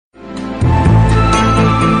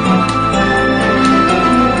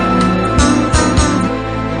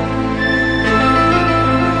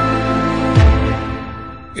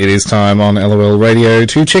It is time on LOL Radio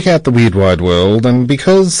to check out the Weird Wide World, and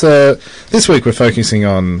because this week we're focusing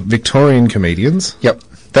on Victorian comedians. Yep.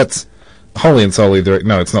 That's wholly and solely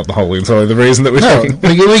no, it's not the wholly and solely the reason that we're talking.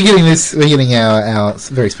 We're getting our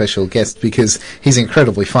very special guest because he's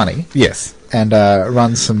incredibly funny. Yes. And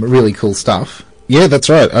runs some really cool stuff. Yeah, that's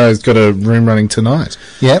right. He's got a room running tonight.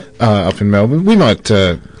 Yep. Up in Melbourne. We might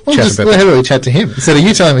chat about that. How do we chat to him? Instead of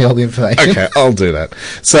you telling me all the information. Okay, I'll do that.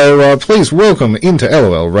 So please welcome into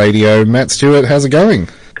LOL Radio, Matt Stewart. How's it going?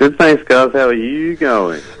 Good, thanks, guys. How are you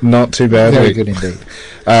going? Not too bad. Very good indeed.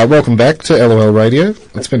 Welcome back to LOL Radio.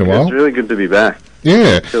 It's been a while. It's really good to be back.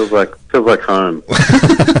 Yeah. Feels like home.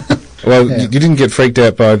 Well, you didn't get freaked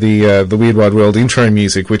out by the Weird Wide World intro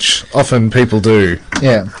music, which often people do.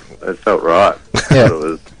 Yeah. It felt right.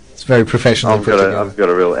 Yeah. It's very professional. I've got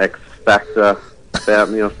a real X factor about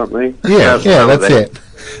me or something. Yeah, that's it.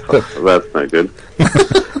 Oh, that's no good.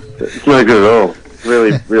 It's no good at all.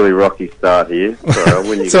 Really rocky start here. Sorry,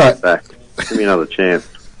 when you get back, give me another chance.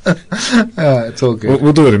 It's all good.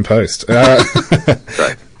 We'll do it in post. Great.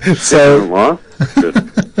 So,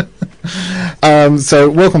 good.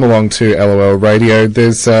 So welcome along to LOL Radio.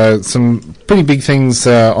 There's some pretty big things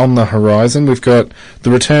on the horizon. We've got the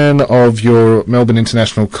return of your Melbourne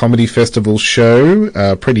International Comedy Festival show,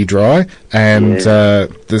 Pretty Dry, and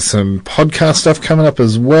there's some podcast stuff coming up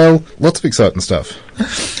as well. Lots of exciting stuff.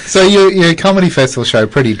 So your comedy festival show,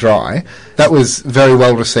 Pretty Dry, that was very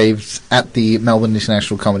well received at the Melbourne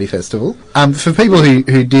International Comedy Festival. For people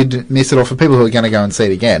who did miss it, or for people who are going to go and see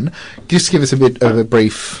it again, just give us a bit of a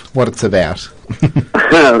brief what it's about.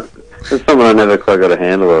 There's something I never quite got a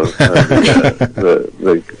handle of,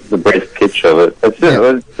 the brief pitch of it.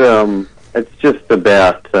 It's just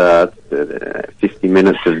about 50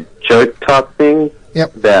 minutes of joke type thing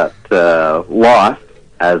about life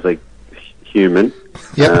as a human.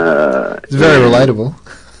 Yep. It's very relatable.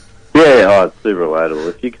 Yeah, it's super relatable.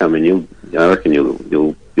 If you come in, I reckon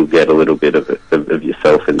you'll get a little bit of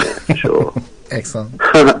yourself in there for sure. Excellent.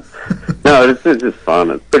 No, it's just fun.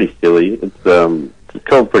 It's pretty silly. It's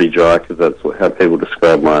called Pretty Dry because that's how people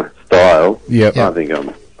describe my style. Yep. I don't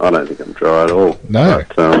think I'm dry at all. No.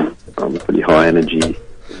 But, I'm a pretty high energy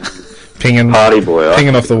party boy.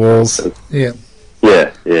 Pinging off the walls. Yeah.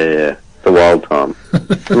 Yeah. The wild time.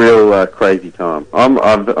 Real crazy time. I'm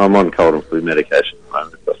on cold and flu medication at the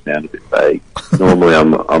moment. If I sound a bit vague. Normally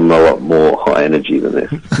I'm a lot more high energy than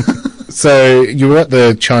this. So you were at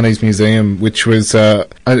the Chinese Museum, which was a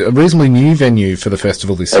reasonably new venue for the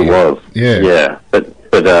festival this year. It was. Yeah. But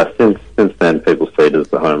since then, people see it as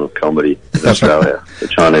the home of comedy in Australia. The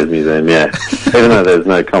Chinese Museum, yeah. Even though there's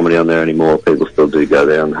no comedy on there anymore, people still do go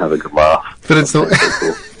there and have a good laugh. But it's not.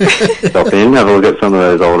 Stop in, have a look at some of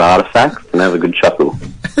those old artefacts, and have a good chuckle.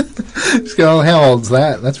 Just go, how old's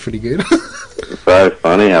that? That's pretty good. It's so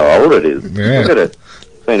funny how old it is. Yeah. Look at it.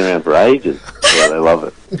 It's been around for ages. Yeah, they love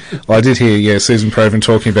it. Well, I did hear, Susan Proven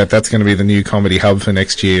talking about that's going to be the new comedy hub for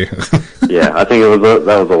next year. Yeah, I think that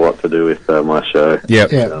was a lot to do with my show.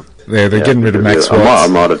 Yep. Yeah. They're getting rid of Max Watts. I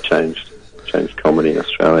might have changed comedy in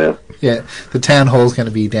Australia. Yeah, the town hall's going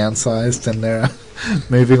to be downsized and they're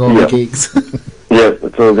moving all the gigs. Yeah,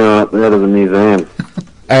 it's all going out of the museum.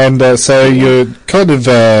 And so you're kind of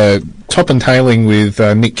top and tailing with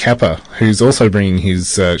Nick Capper, who's also bringing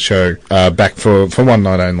his show back for one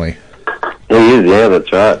night only. He is, yeah,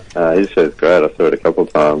 that's right. His show's great. I saw it a couple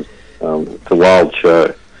of times. It's a wild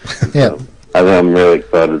show. Yeah. I think I'm really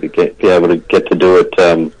excited to be able to get to do it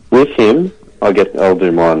with him. I'll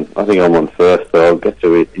do mine. I think I'm on first, so I'll get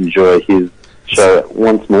to enjoy his show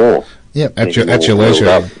once more. Yep. At your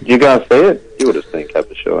leisure. Did you guys see it? You would have seen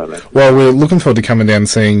Capper's show, I know. Well, we're looking forward to coming down and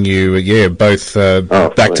seeing you, both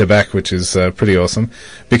back to back, which is pretty awesome.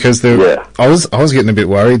 Because I was getting a bit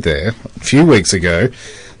worried there. A few weeks ago,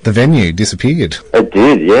 the venue disappeared. It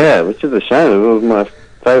did, yeah, which is a shame. It was my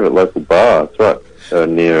favourite local bar. It's right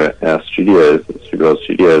near our studios, Supergirl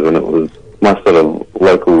Studios, and it was my sort of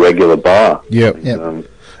local regular bar. Yep. And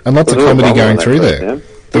lots of comedy going through there.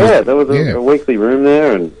 There was a weekly room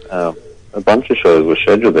there, and a bunch of shows were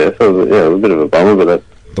scheduled there, so it was a bit of a bummer, but that's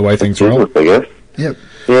the way things roll, I guess. Yep.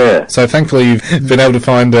 Yeah. So thankfully you've been able to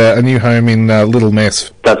find a new home in Little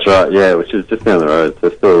Mess. That's right, yeah, which is just down the road. So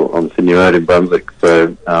still on Sydney Road in Brunswick.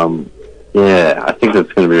 So, I think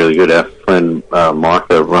it's going to be really good. Our friend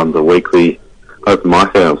Micah runs a weekly open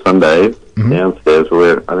mic on Sundays downstairs.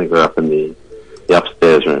 I think we're up in the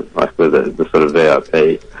upstairs room, like with the sort of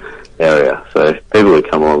VIP area. So people who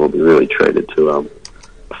come on will be really treated to a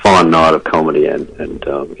fine night of comedy and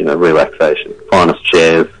relaxation. Finest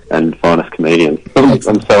chairs and finest comedians.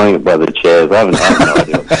 I'm selling it by the chairs. I have no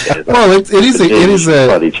idea what the chairs are. Well, it is a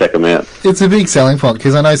bloody check them out. It's a big selling point,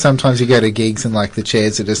 because I know sometimes you go to gigs and like the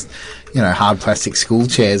chairs are just, hard plastic school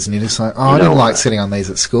chairs, and you're just like, I didn't like sitting on these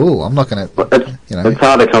at school. I'm not going to, It's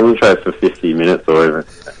hard to concentrate for 50 minutes or even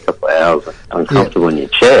a couple of hours uncomfortable in your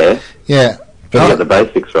chair. Yeah. But get the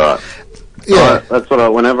basics right. Yeah. That's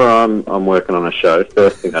what whenever I'm working on a show,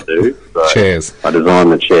 first thing I do is Chairs. I design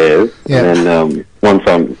the chairs, Yeah. and then once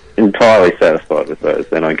I'm entirely satisfied with those,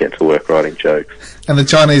 then I get to work writing jokes. And the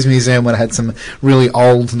Chinese Museum would have had some really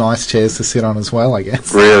old, nice chairs to sit on as well, I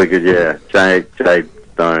guess. Really good, yeah. Jade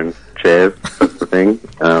stone chairs, that's the thing.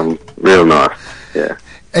 Real nice, yeah.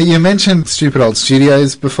 You mentioned Stupid Old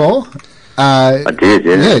Studios before. I did,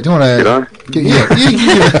 yeah. Yeah, do you want to... Did I?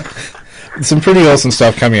 Yeah. Some pretty awesome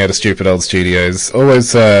stuff coming out of Stupid Old Studios.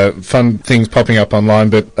 Always fun things popping up online,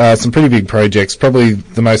 but some pretty big projects. Probably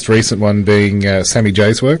the most recent one being Sammy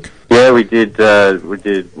J's work. Yeah, we did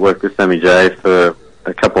work with Sammy J for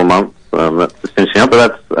a couple of months. That's just finishing up,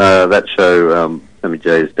 but that show, Sammy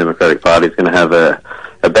J's Democratic Party, is going to have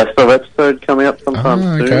a best of episode coming up sometime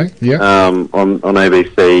soon. Okay, yeah. On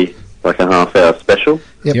ABC, like a half-hour special.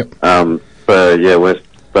 Yep. So yeah, we're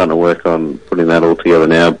starting to work on putting that all together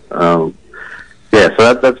now. Yeah,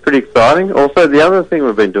 so that's pretty exciting. Also, the other thing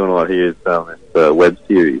we've been doing a lot here is this web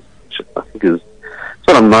series, which I think is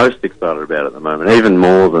what I'm most excited about at the moment, even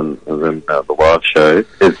more than the live show.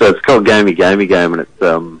 It's called Gamey Game, and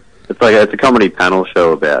it's a comedy panel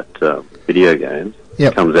show about video games.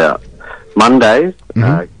 Yep. It comes out Mondays,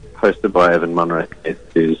 hosted by Evan Munro,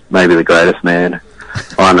 who's maybe the greatest man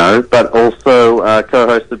I know, but also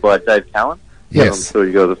co-hosted by Dave Callan. Yes. I'm sure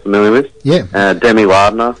you guys are familiar with. Yeah. Demi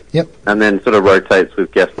Lardner. Yep. And then sort of rotates with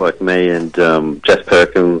guests like me and Jess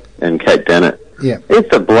Perkins and Kate Dennett. Yeah.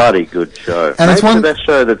 It's a bloody good show. And it's the best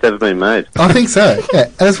show that's ever been made. I think so, yeah.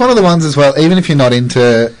 And it's one of the ones as well, even if you're not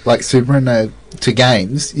into, like, to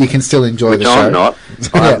games, you can still enjoy the show. I'm not.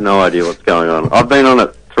 I have no idea what's going on. I've been on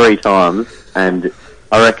it 3 times, and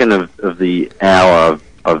I reckon of the hour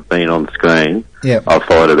I've been on screen, I've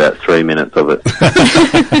followed about 3 minutes of it.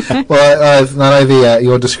 Well, I know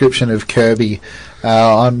your description of Kirby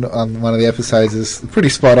on one of the episodes is pretty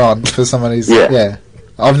spot on for someone who's I've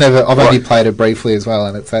only played it briefly as well,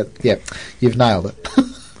 and it's you've nailed it.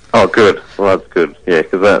 Oh, good. Well, that's good. Yeah,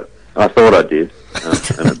 because I thought I did,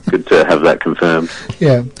 and it's good to have that confirmed.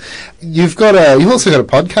 Yeah, you've also got a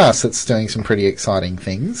podcast that's doing some pretty exciting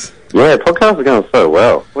things. Yeah, podcasts are going so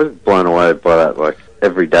well. We're just blown away by that, like,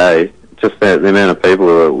 every day. Just the amount of people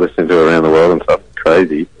who are listening to it around the world and stuff is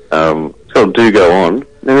crazy. It's called Do Go On. And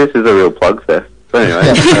this is a real plug fest. So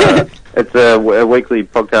anyway, it's a weekly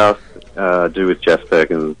podcast do with Jeff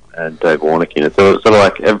Perkins and Dave Warnick. So it's sort of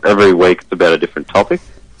like every week it's about a different topic,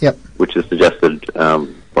 which is suggested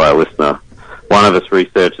by a listener. One of us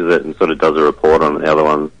researches it and sort of does a report on it. The other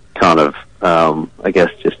one kind of, I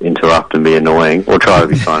guess, just interrupt and be annoying or try to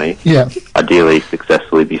be funny. Ideally,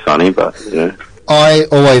 successfully be funny, but, I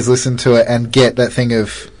always listen to it and get that thing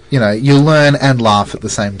of, you learn and laugh at the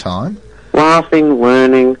same time. Laughing,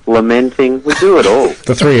 learning, lamenting, we do it all.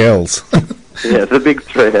 The 3 L's. Yeah, the big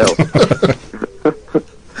 3 L's.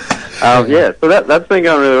 So that's been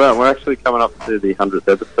going really well. We're actually coming up to the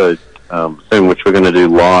 100th episode soon, which we're going to do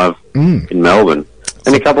live in Melbourne.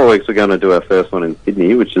 In a couple of weeks, we're going to do our first one in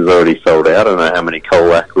Sydney, which is already sold out. I don't know how many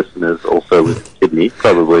Colac listeners also live in Sydney.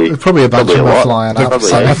 Probably a bunch of them flying up.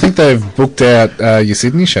 So I think they've booked out your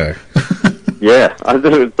Sydney show. Yeah, I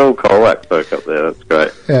do. It's all Colac folk up there. That's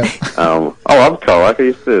great. Yeah. I love Colac. I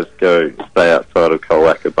used to just go stay outside of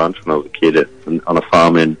Colac a bunch when I was a kid on a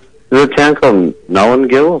farm in... There's a town called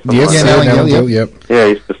Nolangill? Yes, Nolangill, yep. Yeah, I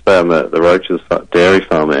used to stay on the Roaches dairy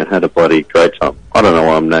farm there and had a bloody great time. I don't know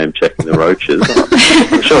why I'm name-checking the Roaches.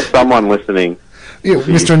 I'm sure someone listening... Yeah,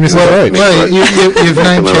 Mr. and Mrs. Roach. Well,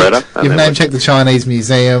 you've name-checked the Chinese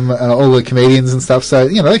Museum, all the comedians and stuff, so,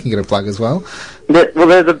 they can get a plug as well. Yeah, well,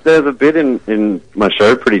 there's a bit in my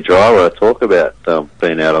show, Pretty Dry, where I talk about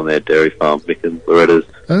being out on their dairy farm, Mick and Loretta's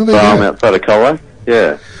farm outside of Colac.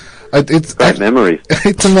 Yeah. It's great memories.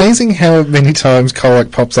 It's amazing how many times Colac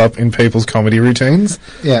pops up in people's comedy routines.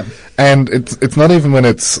 Yeah. And it's not even when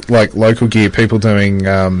it's like local gear, people doing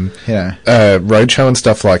roadshow and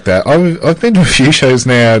stuff like that. I've been to a few shows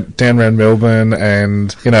now down around Melbourne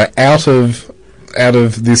and out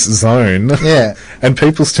of this zone. Yeah. And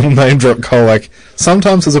people still name drop Colac.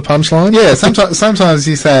 Sometimes as a punchline. Yeah, sometimes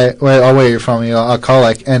you say, where are you from? You're like,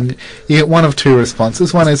 Colac, and you get one of 2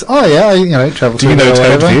 responses. One is, oh yeah, I travel to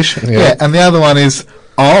Toadfish? Yeah, and the other one is,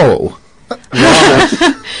 oh.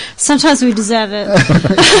 Sometimes we deserve it.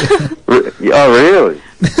 Oh, really?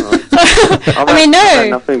 I've mean, had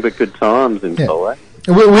no. nothing but good times in Yeah. Colway.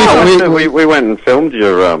 We We went and filmed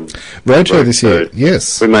your Roadshow work, this year, so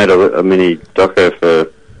yes. We made a mini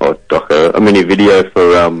a mini video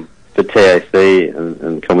for TAC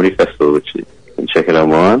and Comedy Festival, which you can check it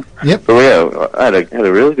online. Yep. But yeah, I had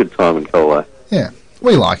a really good time in Colway.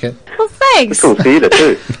 we like it. Well, thanks. It's a cool theatre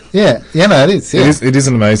too. Yeah, no, it is. Yeah. It is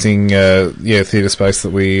an amazing theatre space that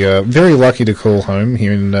we are very lucky to call home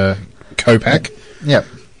here in Copac. Yep.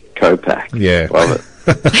 Copac. Yeah. Love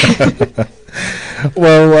it.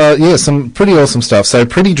 Well, some pretty awesome stuff. So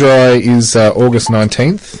Pretty Dry is August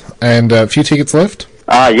 19th, and a few tickets left.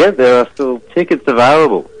 Yeah, there are still tickets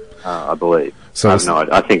available, I believe. So I don't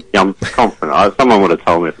know. I think I'm confident. Someone would have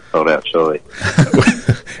told me if it sold out, surely.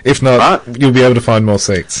 If not, you'll be able to find more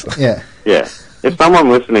seats. Yeah. Yeah. If someone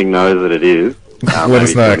listening knows that it is, Let maybe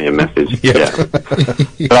us know. send me a message. Yep.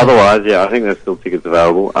 Yeah. But otherwise, yeah, I think there's still tickets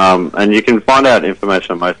available. And you can find out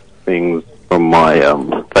information on most things from my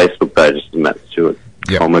Facebook page, Matt Stewart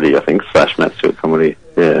Yep. Comedy, I think, / Matt Stewart Comedy.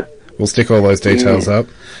 Yeah. We'll stick all those details up.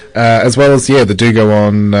 As well as, the Do Go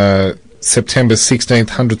On September 16th,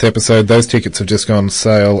 100th episode. Those tickets have just gone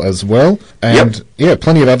sale as well. And,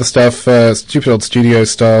 plenty of other stuff, Stupid Old Studio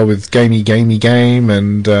style with Gamey Game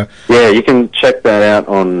and... Yeah, you can check that out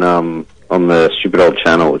on the Stupid Old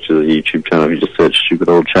Channel, which is a YouTube channel. You just search Stupid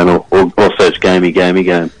Old Channel or search Gamey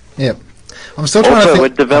Game. Yep. I'm still trying Also, to we're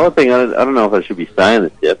think. developing, I don't know if I should be saying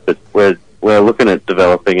this yet, but we're looking at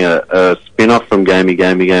developing a spin-off from Gamey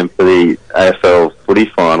Game for the AFL footy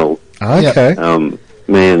final. Okay.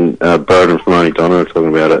 Me and Broden from Only Donna are talking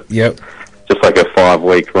about it. Yep. Just like a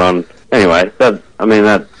 5-week run. Anyway, that's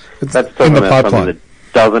It's talking in the about pipeline. something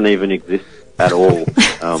that doesn't even exist at all.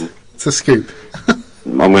 It's a scoop.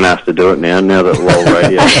 I'm going to have to do it now that LOL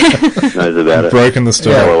Radio knows about it. Broken the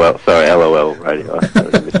story. LOL Radio.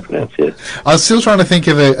 I mispronounced it. I was still trying to think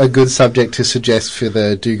of a good subject to suggest for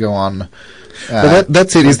the Do Go On. Well,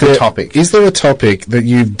 that's it. Is the there topic? Is there a topic that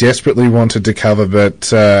you've desperately wanted to cover but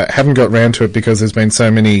haven't got round to it because there's been so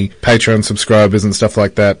many Patreon subscribers and stuff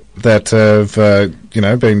like that have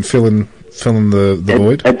been filling the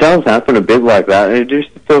void? It does happen a bit like that. It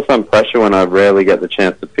used to feel some pressure when I rarely get the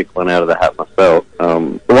chance to pick one out of the hat myself.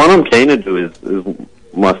 The one I'm keen to do is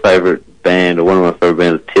my favourite band, or one of my favourite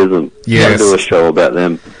bands, Tism. Yes. I'll do a show about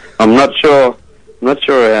them. I'm not sure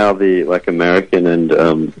how the American and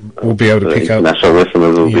We'll be able to the pick up. international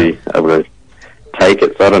listeners will be able to take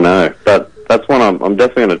it. So I don't know, but that's one I'm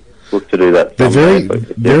definitely going to look to do that. They're someday, very,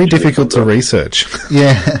 if it very actually difficult to comes research.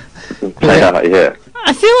 Yeah. up. Yeah.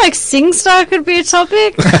 I feel like SingStar could be a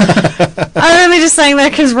topic. I'm only just saying that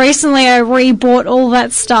because recently I re-bought all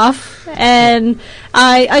that stuff, and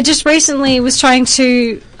I just recently was I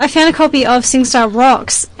found a copy of SingStar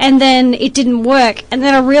Rocks, and then it didn't work, and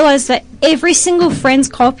then I realised that every single friend's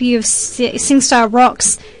copy of SingStar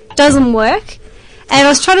Rocks doesn't work, and I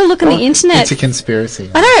was trying to look on the internet. It's a conspiracy.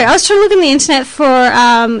 I know, I was trying to look on the internet for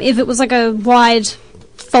if it was like a wide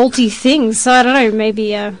faulty thing, so I don't know,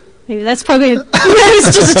 maybe that's probably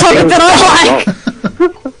it's just a topic that I like.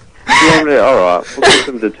 Yeah, all right. We'll do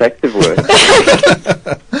some detective work.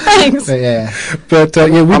 Thanks. But yeah. But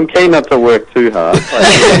I'm keen not to work too hard.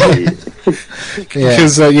 Yeah.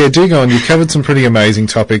 because Do Go On, you've covered some pretty amazing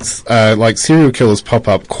topics. Like serial killers pop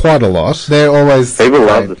up quite a lot. They're always People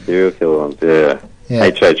love the serial killer ones. Yeah. Yeah.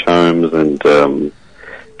 H.H. Holmes and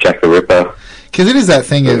Jack the Ripper. Because it is that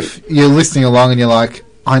thing of you're listening along and you're like,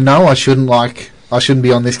 I know I shouldn't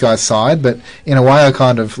be on this guy's side, but in a way I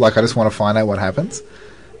kind of I just want to find out what happens.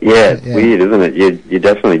 Yeah, it's weird, isn't it? You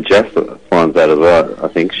definitely Jess finds that as well. I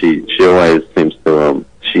think she always seems to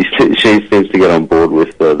she seems to get on board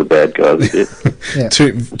with the bad guys a bit. Yeah.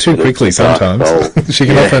 Too quickly It's a dark sometimes. soul. She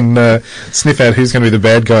can often sniff out who's going to be the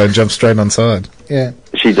bad guy and jump straight on side. Yeah.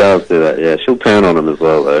 She does do that. Yeah, she'll turn on him as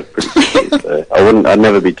well though. Pretty quickly, so I'd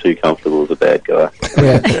never be too comfortable as a bad guy.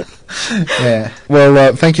 Yeah. Yeah.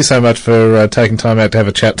 Well, thank you so much for taking time out to have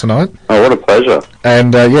a chat tonight. Oh, what a pleasure!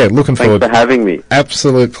 And looking Thanks forward. for having me.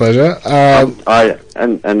 Absolute pleasure.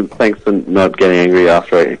 And thanks for not getting angry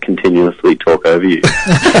after I continuously talk over you.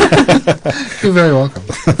 You're very welcome.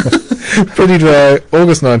 Pretty Dry,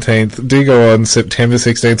 August 19th. Do Go On September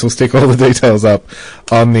 16th. We'll stick all the details up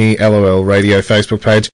on the LOL Radio Facebook page.